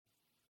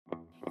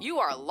You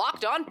are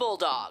Locked On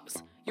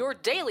Bulldogs, your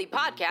daily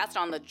podcast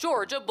on the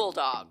Georgia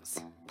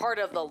Bulldogs. Part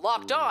of the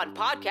Locked On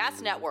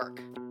Podcast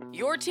Network,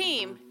 your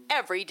team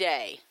every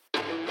day.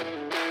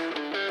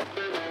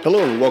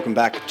 Hello and welcome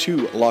back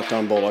to Locked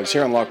On Bulldogs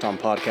here on Locked On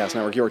Podcast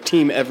Network, your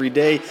team every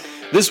day.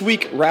 This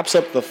week wraps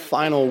up the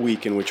final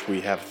week in which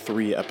we have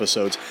 3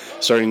 episodes.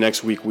 Starting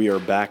next week, we are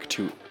back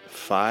to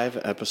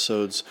 5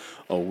 episodes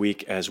a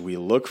week as we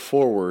look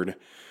forward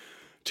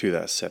to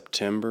that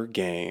September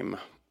game.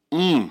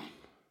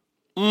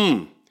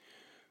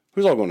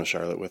 Who's all going to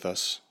Charlotte with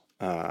us?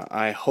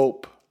 I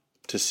hope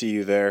to see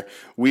you there.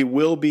 We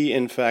will be,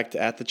 in fact,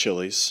 at the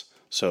Chili's,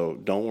 so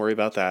don't worry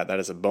about that. That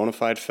is a bona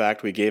fide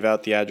fact. We gave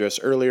out the address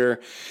earlier.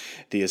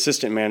 The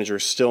assistant manager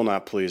is still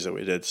not pleased that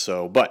we did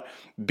so, but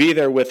be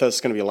there with us.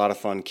 It's going to be a lot of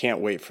fun. Can't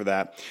wait for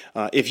that.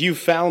 If you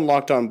found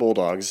Locked On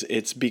Bulldogs,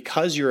 it's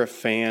because you're a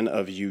fan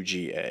of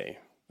UGA.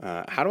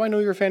 How do I know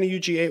you're a fan of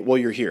UGA? Well,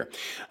 you're here.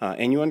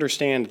 And you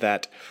understand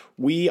that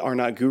we are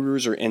not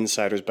gurus or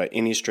insiders by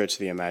any stretch of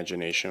the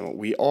imagination.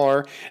 We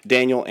are,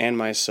 Daniel and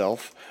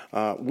myself,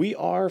 we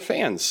are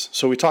fans.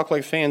 So we talk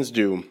like fans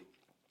do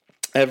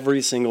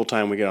every single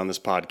time we get on this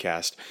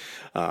podcast.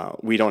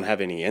 We don't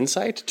have any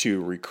insight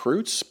to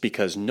recruits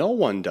because no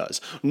one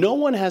does. No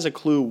one has a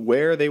clue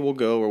where they will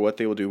go or what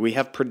they will do. We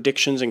have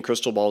predictions and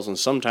crystal balls, and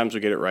sometimes we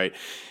get it right.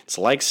 It's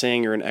like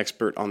saying you're an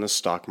expert on the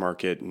stock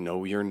market.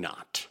 No, you're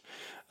not.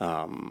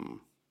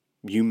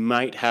 You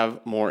might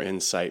have more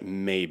insight,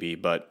 maybe,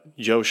 but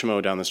Joe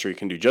Schmo down the street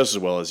can do just as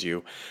well as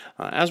you,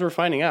 as we're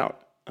finding out.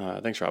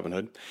 Thanks, Robin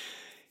Hood.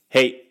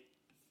 Hey,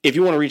 if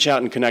you want to reach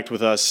out and connect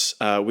with us,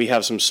 we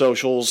have some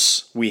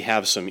socials, we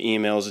have some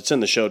emails. It's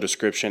in the show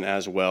description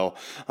as well.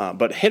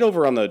 But head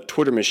over on the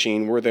Twitter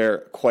machine. We're there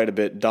quite a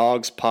bit.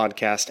 Dogs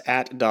Podcast,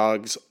 at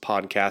Dogs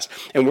Podcast.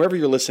 And wherever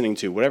you're listening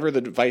to, whatever the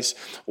device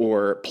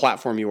or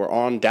platform you are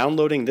on,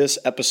 downloading this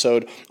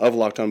episode of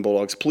Locked On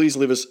Bulldogs, please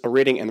leave us a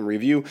rating and a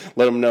review.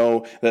 Let them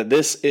know that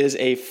this is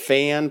a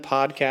fan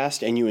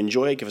podcast and you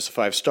enjoy it. Give us a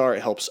 5-star.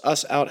 It helps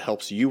us out,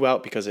 helps you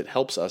out because it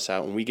helps us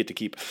out and we get to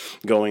keep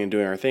going and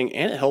doing our thing.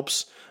 And it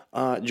helps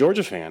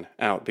Georgia fan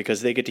out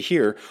because they get to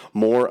hear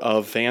more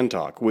of fan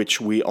talk, which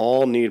we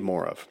all need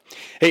more of.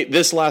 Hey,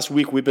 this last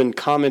week we've been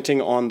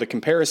commenting on the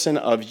comparison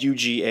of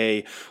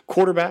UGA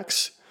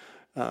quarterbacks,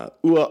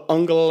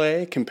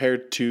 Uiagalelei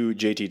compared to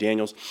JT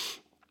Daniels.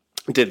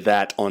 Did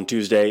that on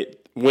Tuesday.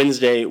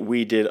 Wednesday,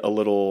 we did a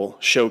little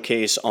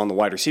showcase on the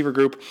wide receiver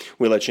group.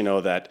 We let you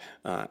know that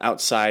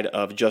outside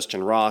of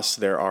Justin Ross,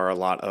 there are a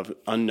lot of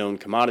unknown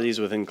commodities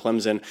within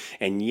Clemson,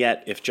 and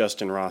yet if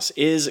Justin Ross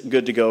is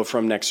good to go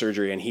from neck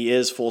surgery and he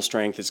is full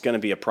strength, it's going to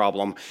be a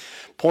problem.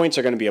 Points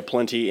are going to be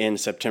aplenty in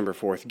September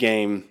 4th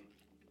game.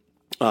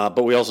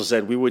 But we also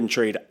said we wouldn't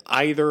trade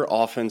either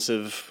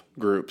offensive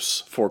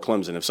groups for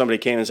Clemson. If somebody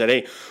came and said,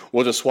 hey,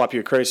 we'll just swap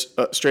you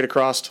straight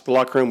across the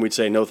locker room, we'd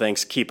say, no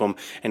thanks, keep them.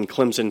 And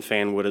Clemson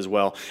fan would as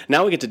well.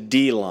 Now we get to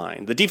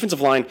D-line. The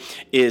defensive line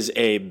is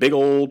a big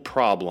old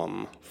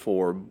problem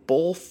for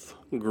both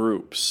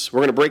groups.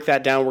 We're going to break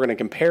that down. We're going to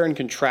compare and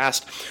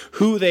contrast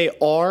who they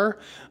are,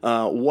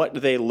 what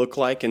they look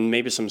like, and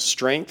maybe some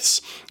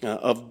strengths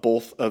of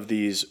both of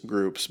these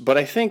groups. But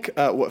I think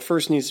what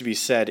first needs to be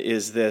said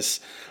is this.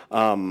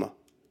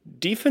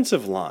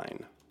 Defensive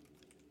line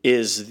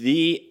is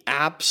the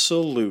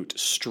absolute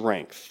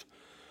strength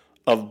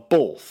of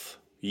both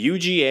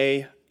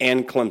UGA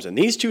and Clemson.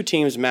 These two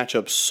teams match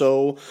up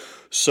so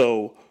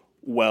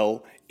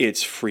well,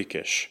 it's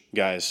freakish,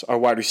 guys. Our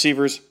wide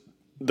receivers,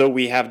 though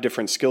we have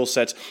different skill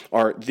sets,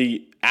 are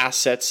the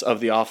assets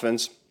of the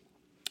offense.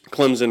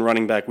 Clemson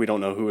running back, we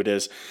don't know who it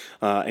is,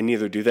 and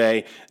neither do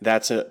they.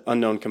 That's an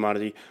unknown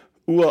commodity.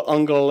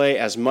 Uiagalelei,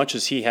 as much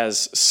as he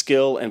has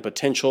skill and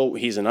potential,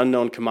 he's an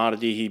unknown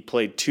commodity. He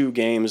played 2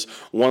 games,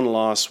 1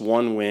 loss,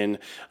 1 win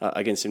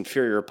against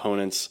inferior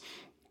opponents,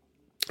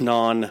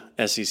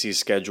 non-SEC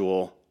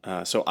schedule.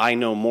 So I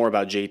know more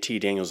about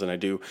JT Daniels than I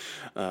do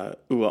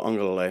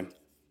Uiagalelei.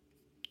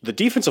 The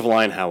defensive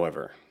line,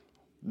 however,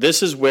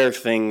 this is where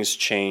things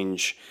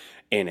change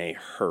in a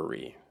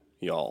hurry,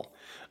 y'all,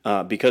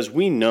 because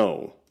we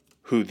know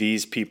who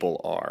these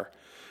people are.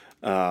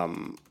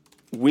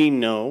 We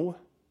know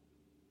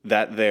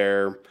that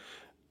they're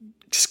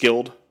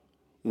skilled.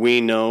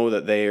 We know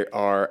that they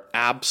are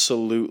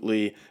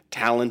absolutely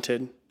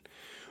talented.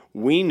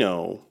 We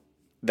know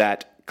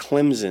that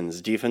Clemson's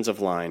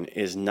defensive line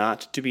is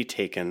not to be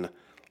taken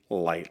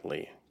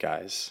lightly,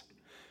 guys.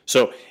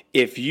 So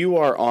if you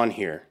are on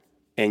here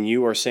and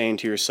you are saying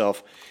to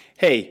yourself,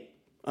 hey,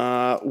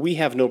 we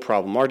have no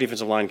problem. Our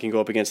defensive line can go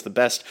up against the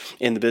best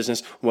in the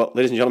business. Well,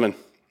 ladies and gentlemen,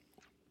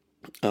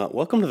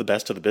 welcome to the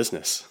best of the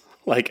business.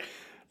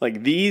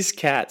 Like these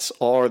cats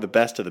are the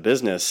best of the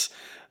business,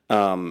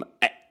 and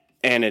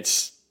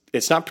it's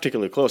not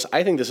particularly close.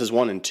 I think this is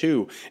 1 and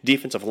 2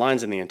 defensive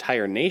lines in the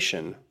entire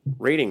nation,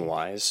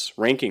 rating-wise,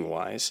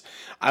 ranking-wise.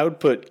 I would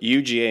put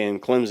UGA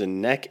and Clemson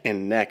neck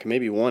and neck,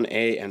 maybe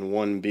 1A and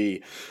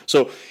 1B.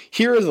 So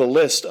here is the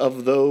list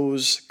of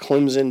those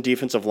Clemson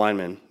defensive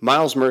linemen: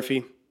 Myles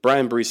Murphy,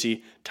 Brian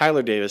Bresee,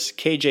 Tyler Davis,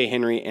 KJ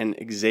Henry, and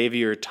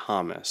Xavier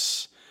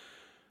Thomas.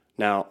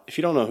 Now, if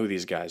you don't know who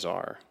these guys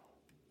are,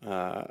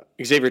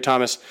 Xavier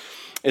Thomas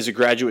is a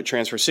graduate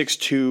transfer,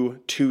 6'2",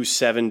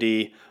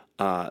 270.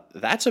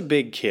 That's a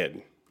big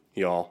kid,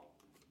 y'all.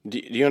 Do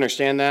you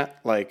understand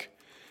that? Like,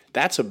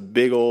 that's a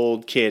big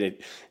old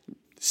kid,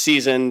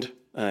 seasoned.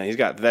 He's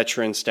got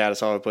veteran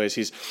status all over the place.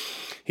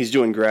 He's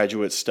doing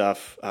graduate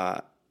stuff.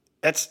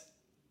 That's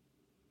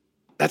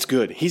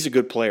good. He's a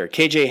good player.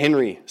 KJ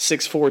Henry,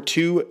 6'4",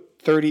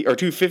 230 or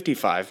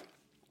 255.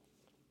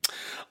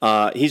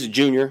 He's a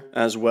junior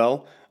as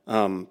well.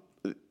 Then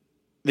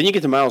you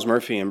get to Miles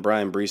Murphy and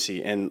Brian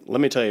Breesy, and let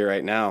me tell you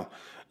right now,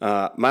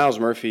 Miles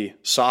Murphy,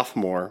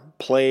 sophomore,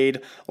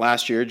 played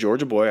last year,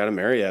 Georgia boy out of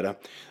Marietta,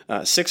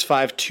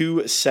 6'5",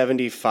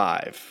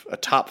 275, a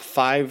top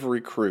 5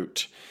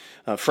 recruit,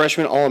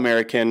 freshman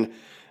All-American.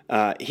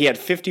 He had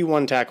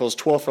 51 tackles,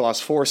 12 for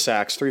loss, 4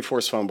 sacks, 3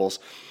 forced fumbles.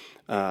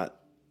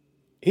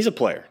 He's a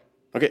player.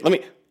 Okay,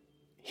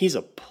 he's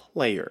a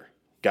player,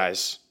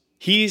 guys.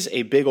 He's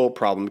a big old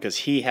problem because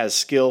he has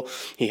skill,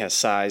 he has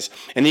size,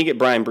 and then you get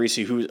Brian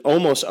Breesy, who's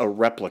almost a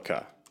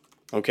replica.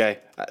 Okay,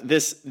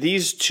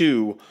 these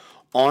two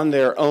on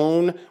their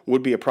own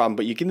would be a problem,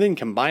 but you can then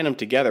combine them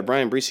together.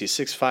 Brian Breesy,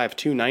 6'5",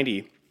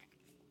 290.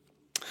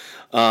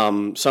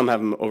 Some have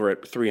him over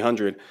at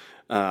 300.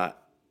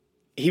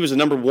 He was the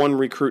number 1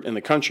 recruit in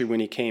the country when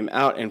he came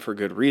out, and for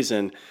good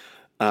reason.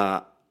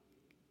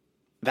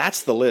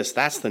 That's the list.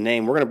 That's the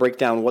name. We're going to break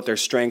down what their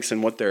strengths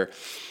and what they're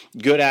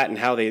good at and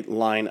how they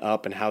line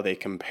up and how they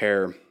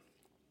compare.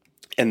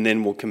 And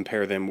then we'll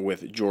compare them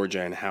with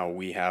Georgia and how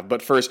we have.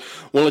 But first,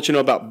 we'll let you know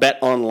about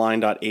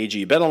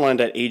betonline.ag.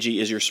 Betonline.ag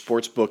is your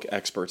sportsbook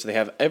experts. They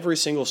have every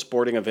single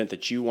sporting event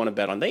that you want to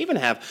bet on. They even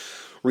have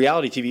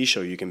reality TV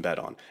show you can bet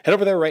on. Head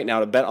over there right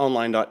now to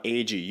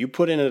betonline.ag. You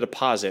put in a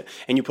deposit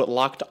and you put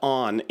locked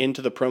on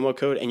into the promo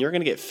code, and you're going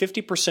to get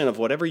 50% of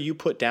whatever you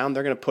put down,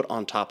 they're going to put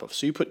on top of.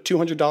 So you put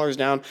 $200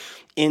 down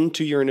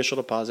into your initial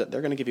deposit, they're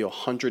going to give you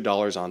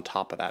 $100 on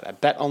top of that at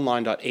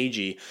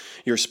betonline.ag,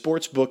 your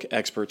sportsbook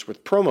experts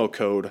with promo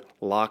code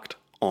locked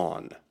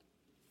on.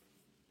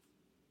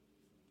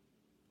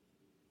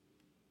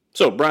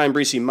 So Brian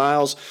Breesy,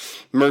 Miles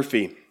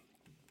Murphy,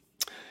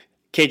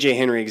 KJ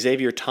Henry,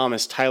 Xavier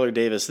Thomas, Tyler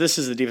Davis. This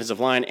is the defensive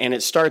line, and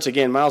it starts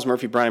again, Miles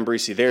Murphy, Brian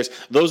Breesy.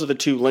 Those are the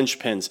 2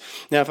 linchpins.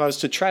 Now, if I was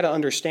to try to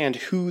understand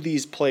who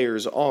these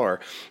players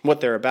are,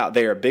 what they're about,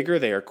 they are bigger,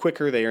 they are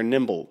quicker, they are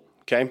nimble,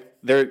 okay?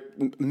 They're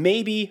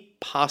maybe,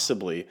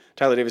 possibly,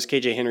 Tyler Davis,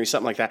 KJ Henry,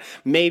 something like that.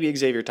 Maybe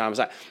Xavier Thomas.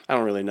 I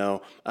don't really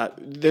know.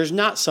 There's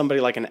not somebody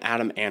like an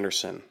Adam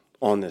Anderson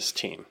on this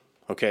team.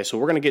 Okay, so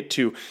we're going to get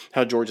to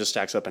how Georgia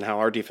stacks up and how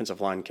our defensive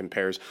line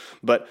compares.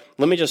 But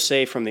let me just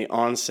say from the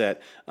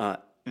onset,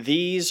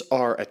 these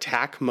are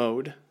attack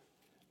mode.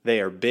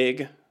 They are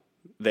big.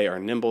 They are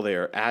nimble. They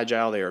are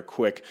agile. They are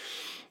quick.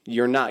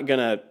 You're not going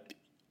to...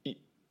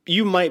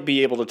 You might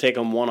be able to take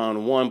them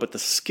one-on-one, but the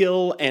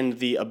skill and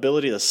the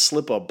ability to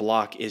slip a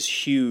block is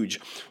huge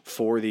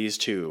for these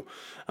two.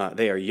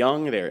 They are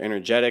young. They are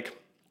energetic,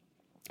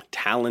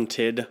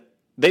 talented.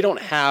 They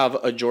don't have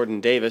a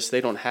Jordan Davis.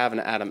 They don't have an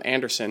Adam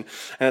Anderson.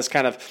 And it's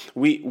kind of,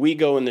 we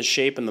go in the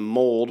shape and the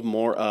mold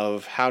more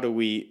of how do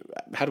we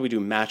do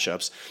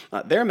matchups.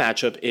 Their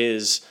matchup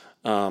is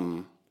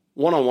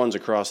one-on-ones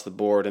across the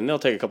board, and they'll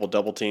take a couple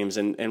double teams,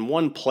 and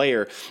one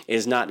player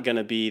is not going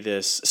to be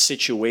this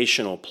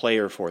situational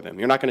player for them.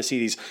 You're not going to see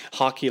these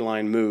hockey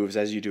line moves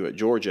as you do at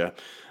Georgia.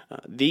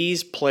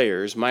 These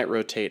players might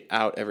rotate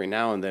out every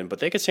now and then, but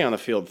they could stay on the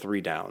field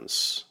 3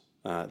 downs.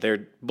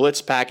 Their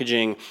blitz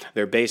packaging,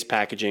 their base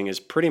packaging is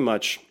pretty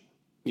much,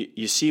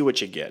 you see what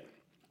you get.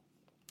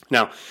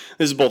 Now,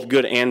 this is both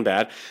good and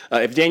bad.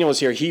 If Daniel was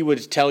here, he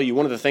would tell you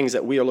one of the things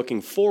that we are looking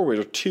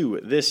forward to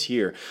this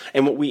year.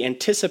 And what we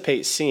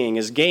anticipate seeing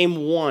is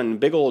game 1,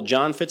 big old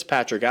John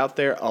Fitzpatrick out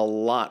there a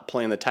lot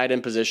playing the tight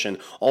end position,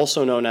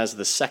 also known as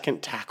the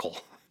second tackle.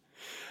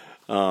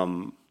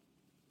 Now,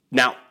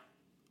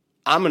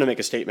 I'm going to make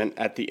a statement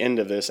at the end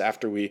of this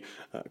after we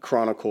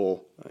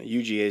chronicle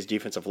UGA's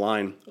defensive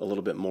line a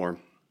little bit more.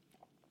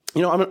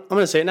 I'm going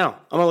to say it now.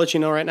 I'm going to let you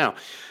know right now.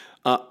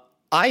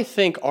 I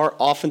think our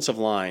offensive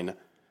line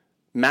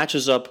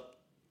matches up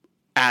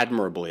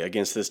admirably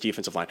against this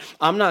defensive line.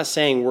 I'm not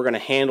saying we're going to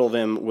handle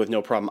them with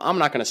no problem. I'm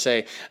not going to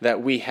say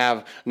that we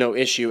have no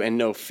issue and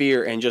no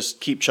fear and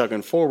just keep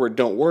chugging forward.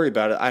 Don't worry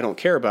about it. I don't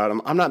care about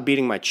them. I'm not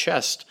beating my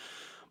chest.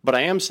 But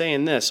I am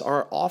saying this,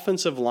 our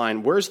offensive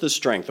line, where's the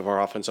strength of our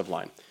offensive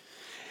line?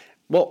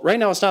 Well, right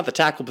now it's not the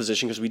tackle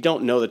position because we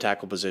don't know the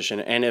tackle position.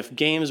 And if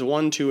games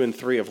 1, 2, and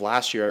 3 of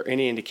last year are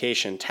any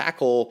indication,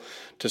 tackle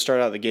to start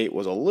out of the gate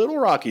was a little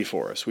rocky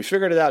for us. We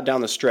figured it out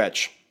down the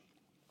stretch,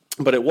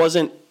 but it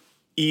wasn't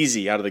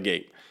easy out of the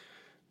gate.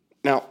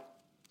 Now,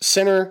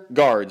 center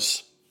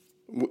guards,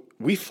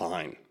 we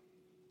fine.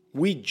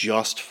 We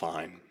just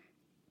fine.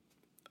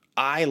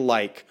 I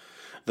like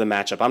the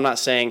matchup. I'm not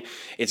saying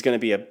it's going to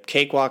be a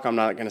cakewalk. I'm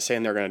not going to say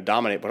they're going to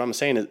dominate. What I'm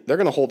saying is they're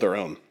going to hold their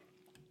own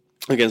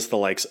against the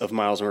likes of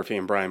Miles Murphy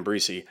and Brian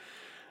Breesy.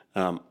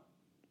 I'm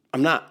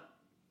not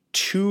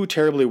too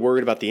terribly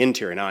worried about the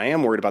interior. Now, I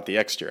am worried about the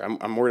exterior.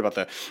 I'm worried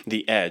about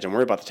the edge. I'm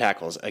worried about the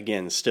tackles,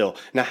 again, still.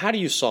 Now, how do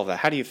you solve that?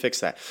 How do you fix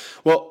that?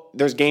 Well,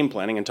 there's game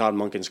planning, and Todd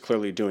Monken's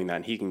clearly doing that,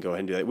 and he can go ahead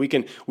and do that.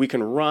 We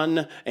can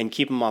run and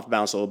keep him off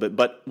balance a little bit,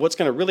 but what's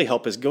going to really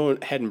help is go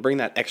ahead and bring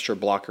that extra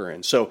blocker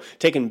in. So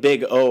taking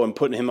Big O and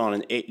putting him on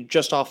an H,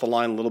 just off the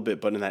line a little bit,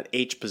 but in that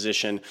H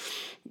position,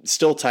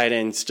 still tight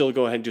end, still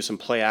go ahead and do some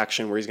play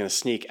action where he's going to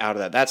sneak out of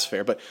that. That's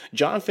fair. But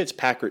John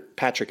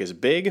Fitzpatrick is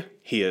big.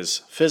 He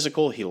is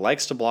physical. He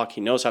likes to block.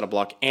 He knows how to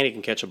block, and he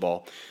can catch a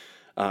ball.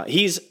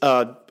 He's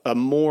a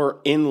more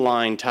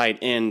inline tight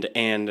end,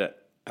 and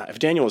if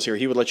Daniel was here,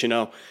 he would let you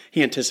know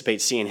he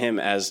anticipates seeing him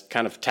as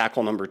kind of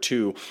tackle number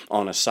 2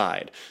 on a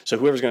side. So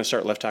whoever's going to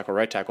start left tackle,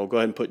 right tackle, go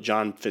ahead and put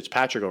John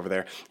Fitzpatrick over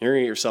there. You're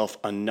going to get yourself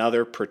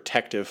another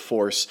protective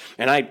force,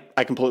 and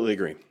I completely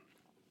agree.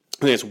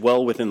 I think it's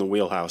well within the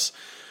wheelhouse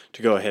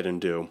to go ahead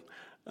and do,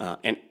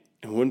 and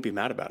wouldn't be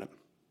mad about it.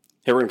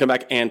 Hey, we're going to come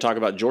back and talk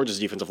about Georgia's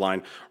defensive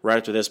line right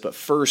after this. But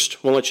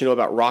first, we'll let you know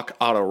about Rock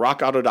Auto.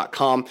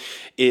 RockAuto.com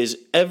is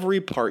every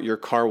part your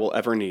car will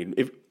ever need.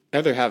 If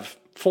either have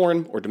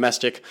foreign or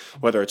domestic,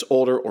 whether it's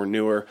older or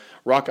newer,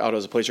 Rock Auto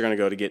is a place you're going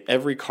to go to get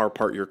every car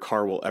part your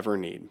car will ever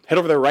need. Head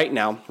over there right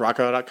now,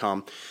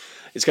 RockAuto.com.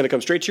 It's going to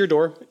come straight to your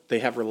door. They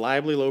have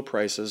reliably low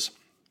prices.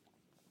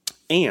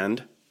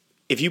 And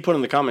if you put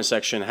in the comment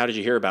section, how did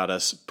you hear about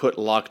us, put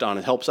Locked On.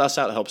 It helps us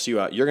out. It helps you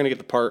out. You're going to get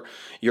the part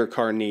your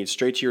car needs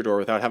straight to your door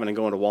without having to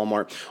go into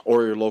Walmart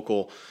or your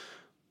local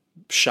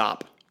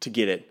shop to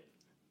get it.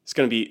 It's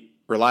going to be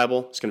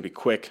reliable. It's going to be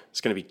quick.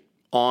 It's going to be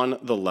on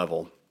the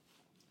level.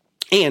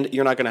 And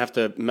you're not going to have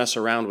to mess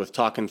around with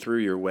talking through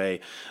your way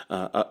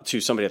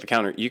to somebody at the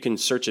counter. You can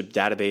search a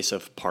database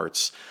of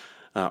parts.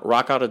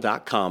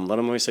 RockAuto.com. Let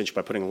them know I sent you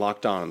by putting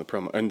Locked On in the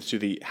promo into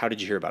the How Did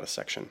You Hear About Us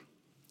section.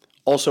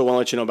 Also, I want to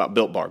let you know about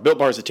Built Bar. Built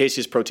Bar is the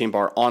tastiest protein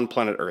bar on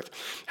planet Earth.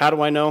 How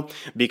do I know?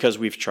 Because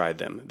we've tried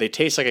them. They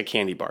taste like a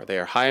candy bar. They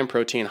are high in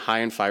protein, high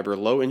in fiber,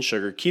 low in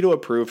sugar, keto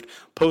approved,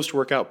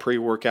 post-workout,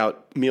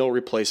 pre-workout, meal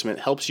replacement.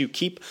 Helps you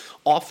keep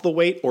off the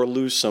weight or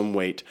lose some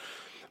weight.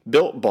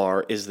 Built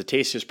Bar is the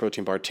tastiest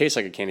protein bar. Tastes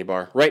like a candy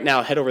bar. Right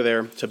now, head over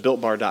there to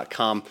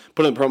BuiltBar.com.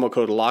 Put in the promo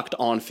code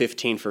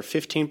LOCKEDON15 for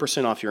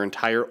 15% off your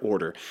entire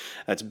order.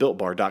 That's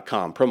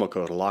BuiltBar.com. Promo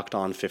code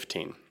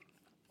LOCKEDON15.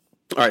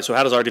 All right, so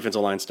how does our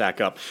defensive line stack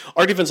up?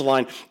 Our defensive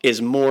line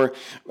is more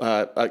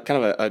kind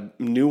of a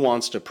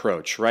nuanced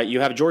approach, right? You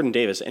have Jordan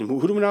Davis, and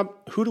who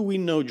do we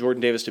know Jordan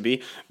Davis to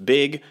be?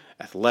 Big,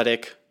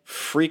 athletic,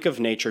 freak of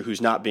nature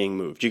who's not being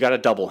moved. You got to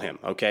double him,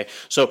 okay?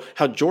 So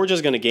how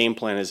Georgia's going to game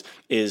plan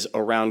is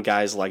around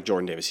guys like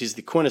Jordan Davis. He's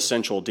the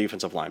quintessential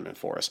defensive lineman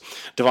for us.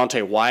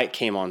 Devontae Wyatt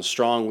came on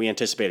strong. We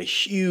anticipate a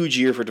huge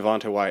year for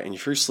Devontae Wyatt, and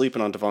if you're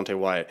sleeping on Devontae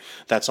Wyatt,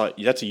 that's a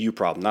you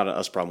problem, not an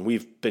us problem.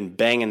 We've been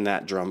banging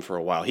that drum for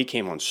a while. He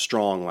came on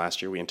strong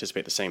last year. We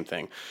anticipate the same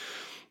thing.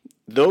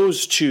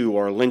 Those two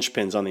are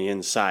linchpins on the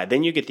inside.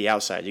 Then you get the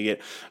outside. You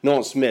get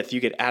Nolan Smith. You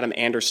get Adam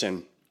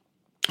Anderson.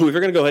 If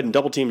you're going to go ahead and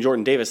double team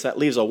Jordan Davis, that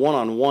leaves a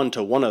one-on-one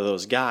to one of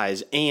those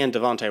guys and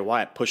Devontae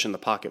Wyatt pushing the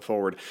pocket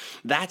forward.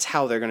 That's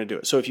how they're going to do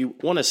it. So if you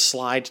want to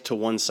slide to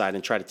one side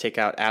and try to take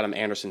out Adam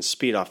Anderson's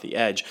speed off the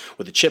edge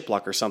with a chip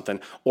block or something,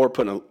 or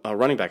putting a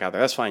running back out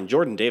there, that's fine.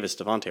 Jordan Davis,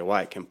 Devontae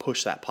Wyatt can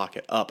push that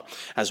pocket up,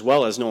 as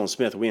well as Nolan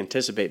Smith. We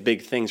anticipate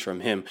big things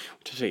from him. We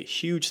anticipate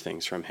huge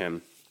things from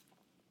him.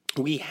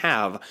 We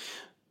have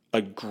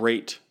a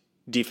great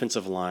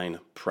defensive line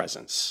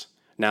presence.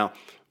 Now,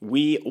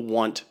 we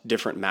want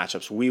different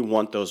matchups. We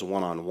want those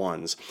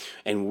one-on-ones,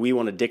 and we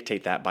want to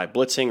dictate that by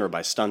blitzing or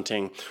by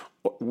stunting.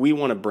 We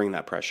want to bring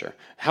that pressure.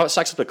 How it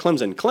stacks up to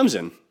Clemson.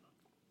 Clemson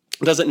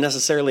doesn't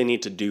necessarily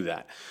need to do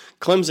that.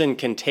 Clemson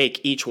can take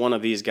each one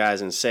of these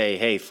guys and say,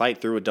 hey, fight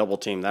through a double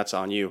team. That's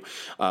on you.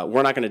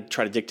 We're not going to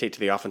try to dictate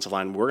to the offensive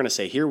line. We're going to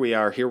say, here we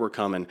are, here we're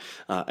coming,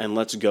 and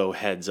let's go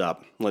heads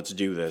up. Let's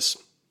do this.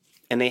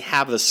 And they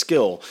have the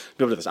skill to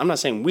be able to do this. I'm not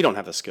saying we don't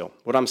have the skill.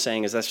 What I'm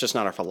saying is that's just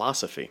not our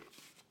philosophy.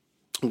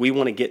 We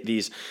want to get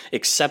these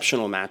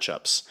exceptional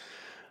matchups.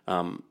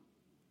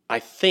 I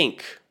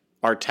think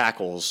our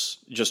tackles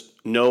just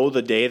know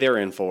the day they're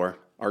in for.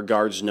 Our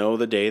guards know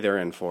the day they're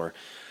in for.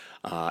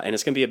 And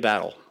it's going to be a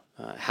battle.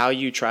 How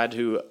you try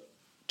to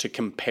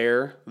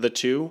compare the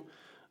two,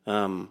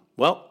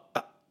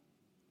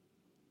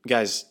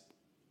 guys,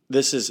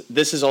 this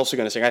is also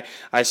going to say,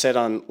 I said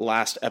on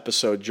last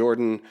episode,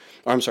 Justin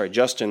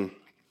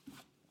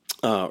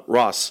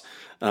Ross,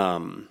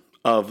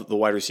 of the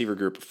wide receiver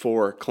group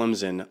for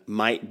Clemson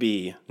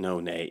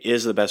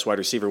is the best wide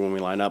receiver when we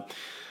line up.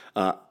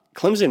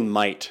 Clemson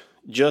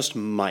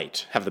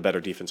might have the better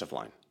defensive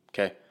line,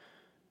 okay?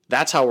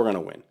 That's how we're going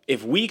to win.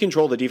 If we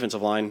control the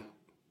defensive line,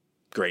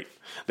 great.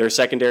 Their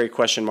secondary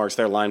question marks,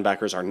 their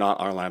linebackers are not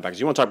our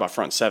linebackers. You want to talk about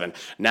front seven.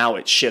 Now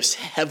it shifts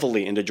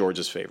heavily into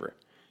Georgia's favor.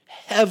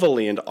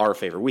 Heavily into our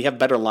favor. We have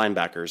better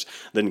linebackers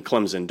than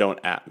Clemson, don't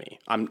at me.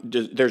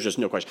 There's just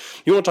no question.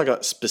 You want to talk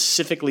about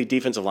specifically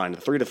defensive line,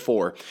 the 3 to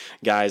 4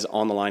 guys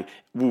on the line.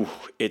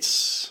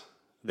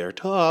 They're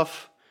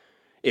tough.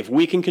 If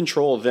we can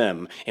control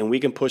them and we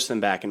can push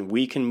them back and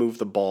we can move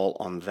the ball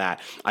on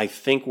that, I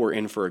think we're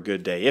in for a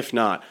good day. If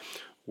not,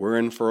 we're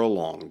in for a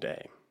long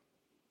day.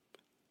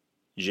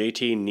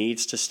 JT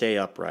needs to stay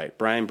upright.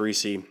 Bryan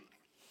Bresee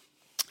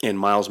and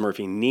Myles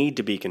Murphy need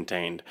to be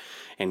contained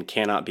and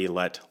cannot be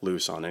let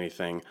loose on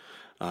anything.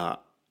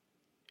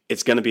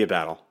 It's going to be a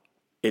battle.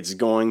 It's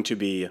going to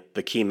be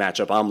the key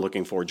matchup I'm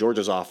looking for.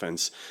 Georgia's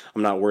offense.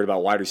 I'm not worried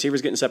about wide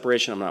receivers getting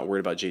separation. I'm not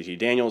worried about JT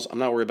Daniels. I'm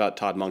not worried about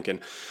Todd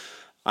Monken.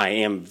 I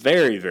am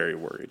very, very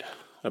worried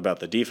about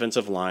the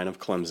defensive line of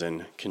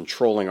Clemson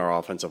controlling our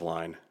offensive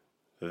line.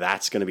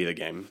 That's going to be the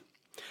game.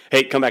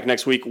 Hey, come back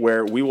next week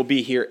where we will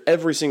be here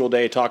every single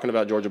day talking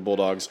about Georgia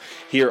Bulldogs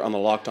here on the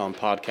Locked On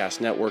Podcast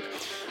Network.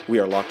 We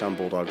are Locked On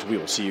Bulldogs. We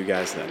will see you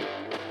guys then.